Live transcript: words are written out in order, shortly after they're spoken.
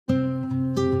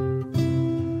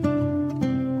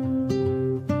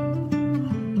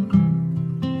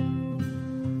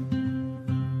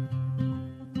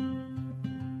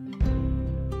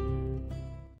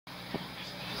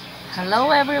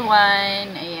Hello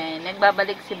everyone! Ayan,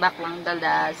 nagbabalik si Baklang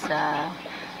Dala sa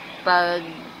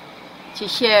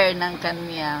pag-share ng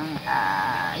kanyang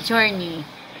journey.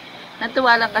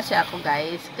 Natuwa lang kasi ako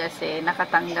guys kasi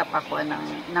nakatanggap ako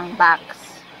ng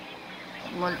box.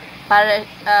 Para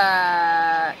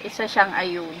isa siyang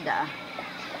ayuda.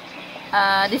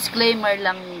 Disclaimer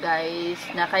lang guys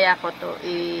na kaya ko to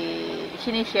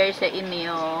sinishare sa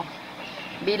inyo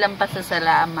bilang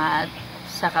pasasalamat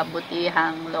sa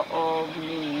kabutihang loob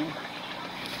ni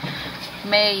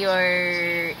Mayor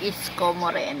Isko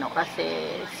Moreno,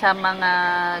 kasi sa mga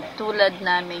tulad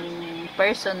naming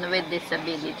person with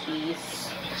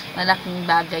disabilities, malaking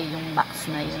bagay yung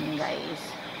box na yun guys.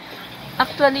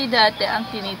 Actually dati ang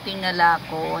tinitingala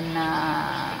ko na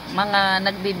mga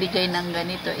nagbibigay ng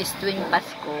ganito is tuwing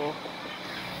Pasko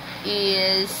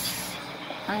is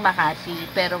ang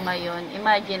Makati, pero ngayon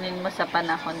imaginein mo sa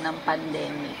panahon ng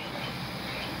pandemic,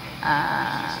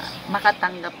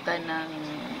 makatanggap ka ng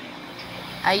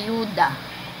ayuda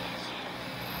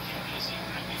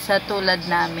sa tulad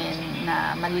namin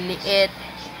na maliliit.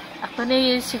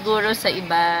 Actually, siguro sa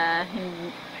iba,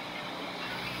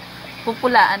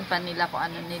 pupulaan pa nila kung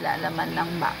ano nilalaman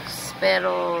ng box.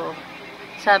 Pero,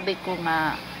 sabi ko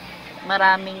nga,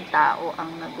 maraming tao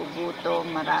ang nagugutom,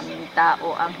 maraming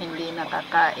tao ang hindi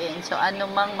nakakain. So,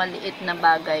 anumang maliit na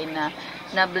bagay na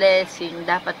blessing,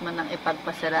 dapat mo nang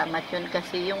ipagpasalamat yun,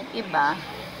 kasi yung iba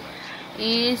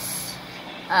is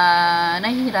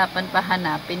nahihirapan pa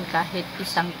hanapin kahit 1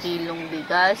 kilong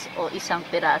bigas o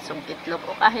 1 pirasong itlog,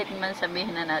 o kahit man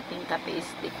sabihin na natin kape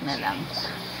stick na lang.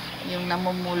 Yung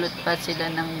namumulot pa sila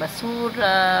ng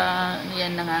basura,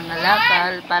 yan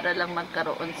nangangalakal para lang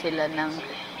magkaroon sila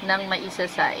ng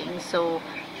maisasaing. So,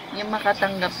 yung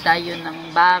makatanggap tayo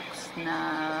ng box na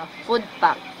food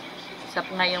pack sa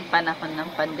ngayong panahon ng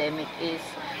pandemic is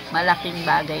malaking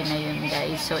bagay na yun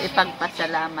guys. So,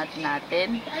 ipagpasalamat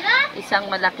natin. Isang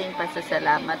malaking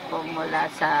pasasalamat po mula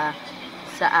sa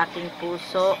aking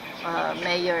puso,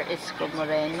 Mayor Isko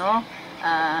Moreno.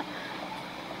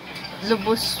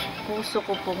 Lubos puso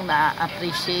ko pong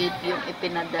na-appreciate yung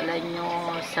ipinadala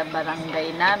nyo sa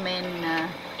barangay namin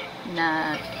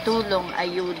na tulong,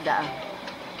 ayuda.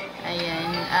 Ayan,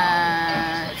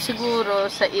 siguro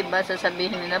sa iba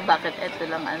sasabihin nila bakit ito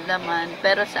lang ang laman,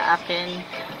 pero sa akin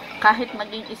kahit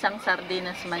maging 1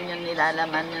 sardinas man yung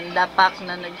nilalaman, yung dapat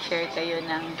na nag-share kayo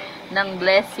ng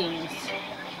blessings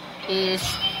is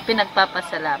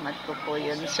pinagpapasalamat ko po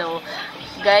yun. So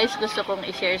guys, gusto kong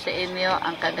i-share sa inyo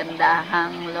ang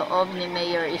kagandahang loob ni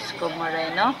Mayor Isko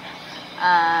Moreno.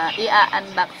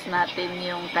 I-unbox natin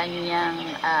yung kanyang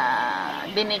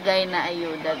binigay na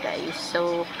ayuda guys.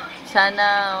 So sana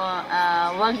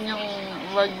wag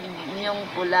nyong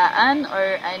pulaan,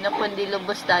 or kundi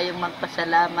lubos tayong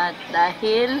magpasalamat,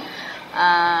 dahil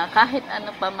kahit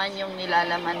ano pa man yung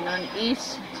nilalaman nun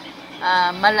is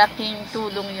malaking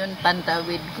tulong yun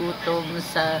pantawid gutom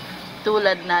sa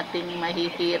tulad nating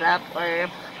mahihirap, or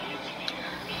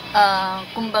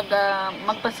kumbaga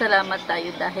magpasalamat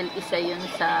tayo dahil isa yun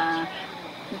sa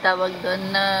tawag doon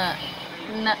na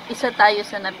isa tayo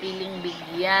sa napiling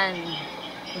bigyan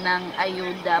ng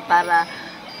ayuda para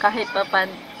kahit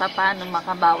paano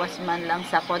makabawas man lang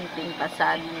sa konting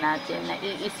pasanin natin na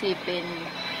iisipin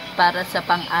para sa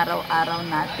pang-araw-araw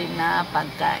natin na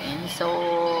pagkain. So,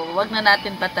 wag na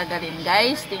natin patagalin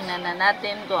guys. Tingnan na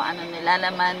natin kung ano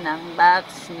nilalaman ng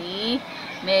box ni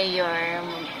Mayor.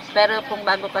 Pero kung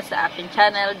bago ka sa aking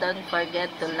channel, don't forget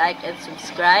to like and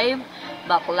subscribe.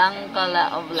 Baklang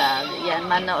Dala Vlog. Yan,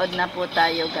 manood na po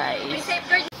tayo guys.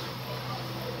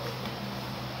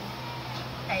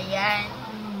 Ayan,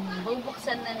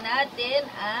 bubuksan na natin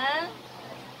ang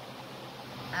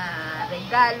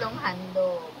regalong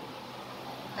handog.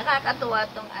 Nakakatuwa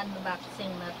tong unboxing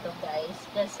na to guys,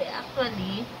 kasi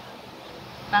actually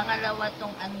pangalawa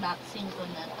tong unboxing ko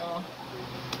na to.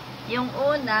 Yung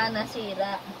una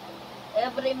nasira.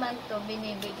 Every month to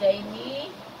binibigay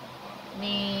ni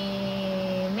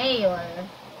Mayor.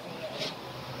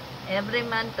 Every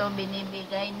month to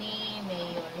binibigay ni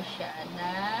Mayor siya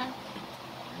na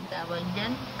ang tawag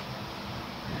dyan,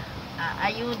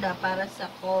 ayuda para sa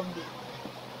COVID.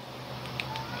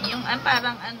 Yung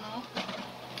parang ang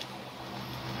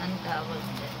tawag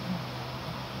dyan,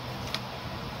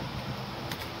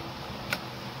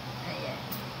 ayan.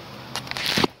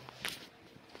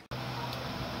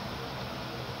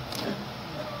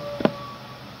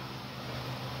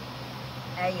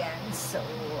 Ayan, so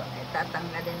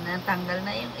tanggal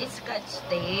na yung scotch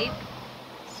tape.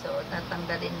 So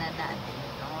tatanggalin na natin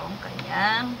itong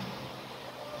kanyang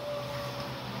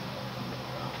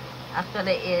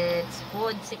Actually, it's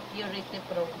food security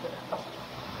program.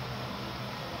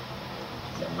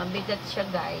 mabigat siya,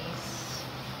 guys.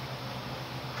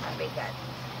 Mabigat.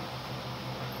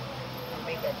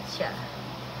 Mabigat siya.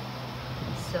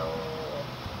 So,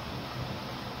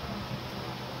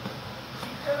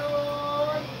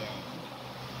 ayan.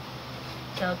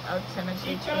 Shout out sa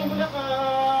nagtitinda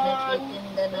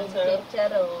ng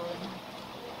chicharon.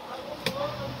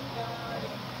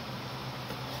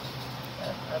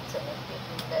 Shout out sa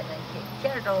nagtitinda ng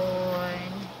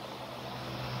chicharon.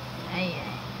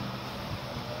 Ayan.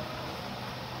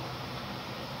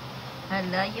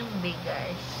 Hala, yung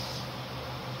bigas.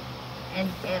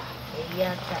 NFA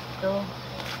yata to.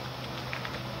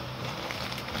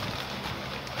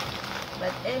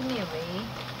 But anyway,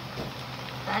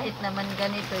 kahit naman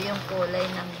ganito yung kulay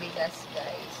ng bigas,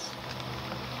 guys,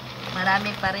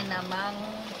 marami pa rin namang,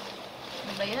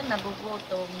 ano ba yun,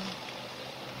 nagugutom.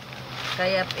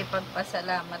 Kaya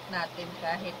ipagpasalamat natin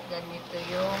kahit ganito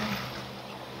yung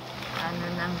ano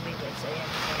ng bigas.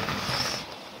 Ayan, guys.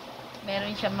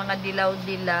 Meron siya mga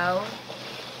dilaw-dilaw.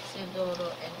 Siguro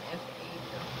NFA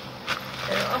ito.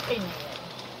 Pero okay na yan.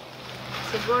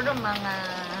 Siguro mga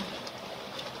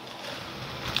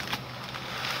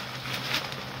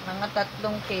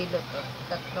 3 kilo to.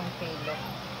 3 kilo.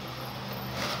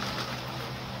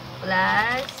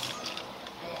 Plus,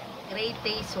 ayan, gray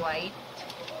taste white.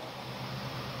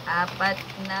 4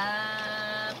 na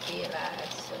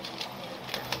piraso.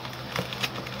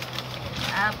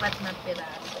 4 na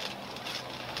piraso.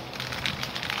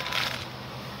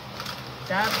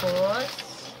 Tapos,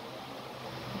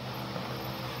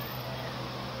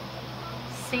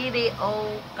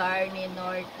 CDO Carne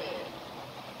Norte.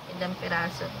 Ilang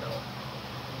piraso to?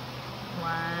 1,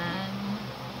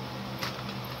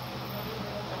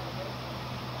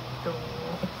 2,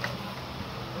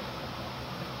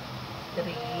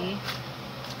 3.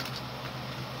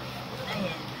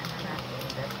 Ayan, ano natin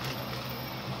ito.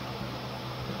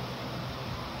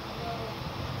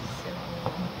 So,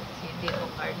 CDO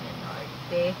Carne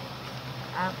Norte.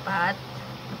 4,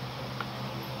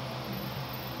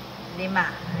 5.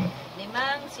 Ayan,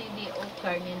 5 CDO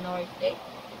Carne Norte.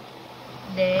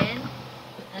 Then,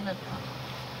 ano to?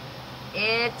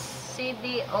 It's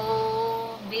CDO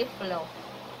beef loaf.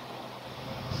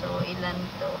 So, ilan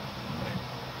to?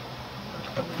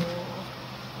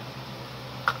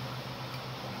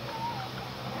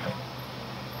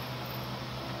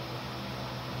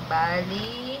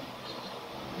 Bali,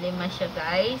 5 siya,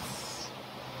 guys.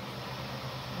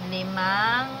 5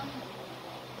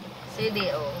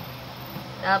 CDO.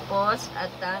 Tapos,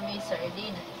 atami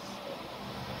sardinas.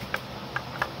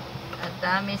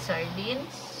 Atami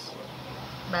sardines.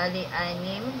 Bali,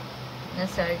 6 na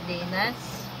sardinas.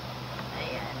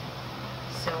 Ayan.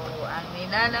 So, ang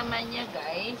nilalaman niya,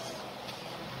 guys,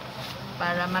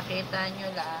 para makita nyo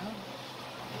lang,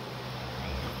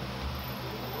 ayan.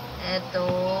 Ito,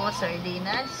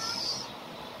 sardinas.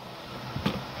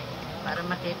 Ayan. Para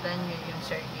makita nyo yung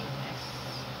sardinas.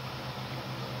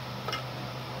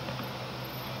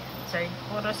 Ayan.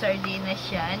 Puro sardinas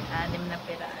yan. 6 na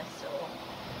piraso.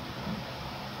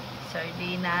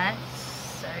 Sardinas.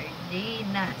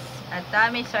 Sardinas.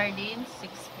 Atami sardines,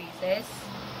 6 pieces.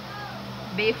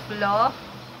 Beef loaf.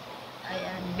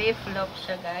 Ayan, beef loaf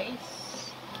siya, guys.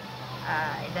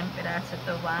 Ilang piraso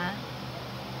to? 1,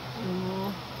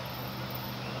 2,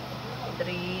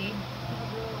 3,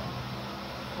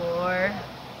 4,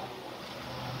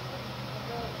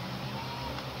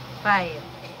 5.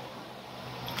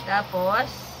 Tapos,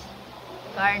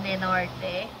 Carne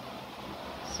Norte.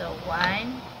 So,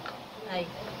 1, 2,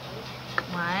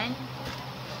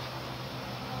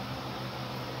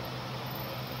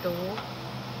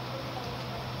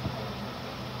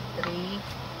 3,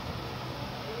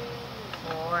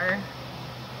 4,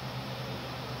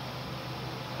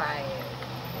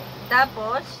 5.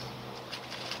 Tapos,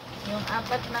 yung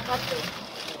 4 na kape.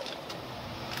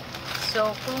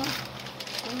 So, kung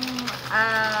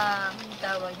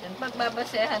tawag dyan,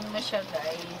 pagbabasehan mo siya,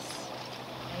 guys.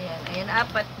 Ayan,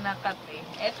 4 na kape.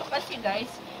 Eto kasi,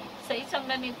 guys, sa isang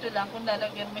ganito lang, kung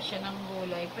lalagyan mo siya ng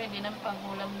gulay, pwede ng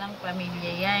pangulam ng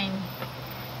pamilya yan.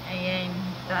 Ayan.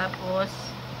 Tapos,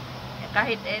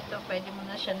 kahit eto, pwede mo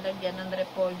na siyang lagyan ng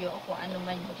repolyo o kung ano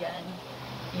man dyan.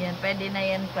 Ayan, pwede na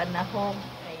yan panahog.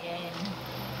 Ayan.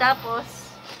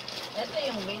 Tapos, eto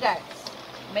yung bigas.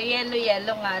 May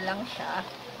yellow-yellow nga lang siya.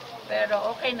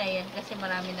 Pero okay na yan kasi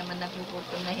marami naman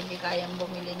nagugutom na hindi kayang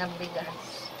bumili ng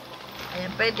bigas.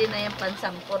 Ayan, pwede na yan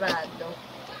pansampurado.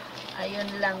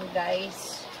 Ayun lang,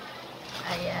 guys.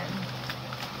 Ayan.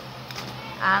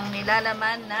 Ang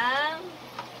nilalaman ng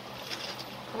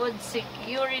Food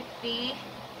Security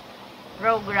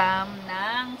Program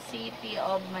ng City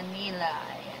of Manila.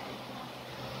 Ayan.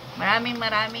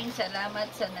 Maraming salamat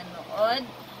sa nanood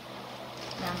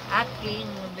ng aking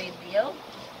video.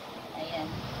 Ayan.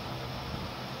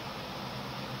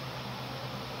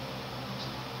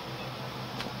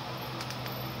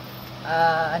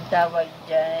 Ang tawag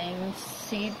dyan,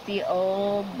 City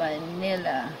of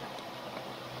Manila.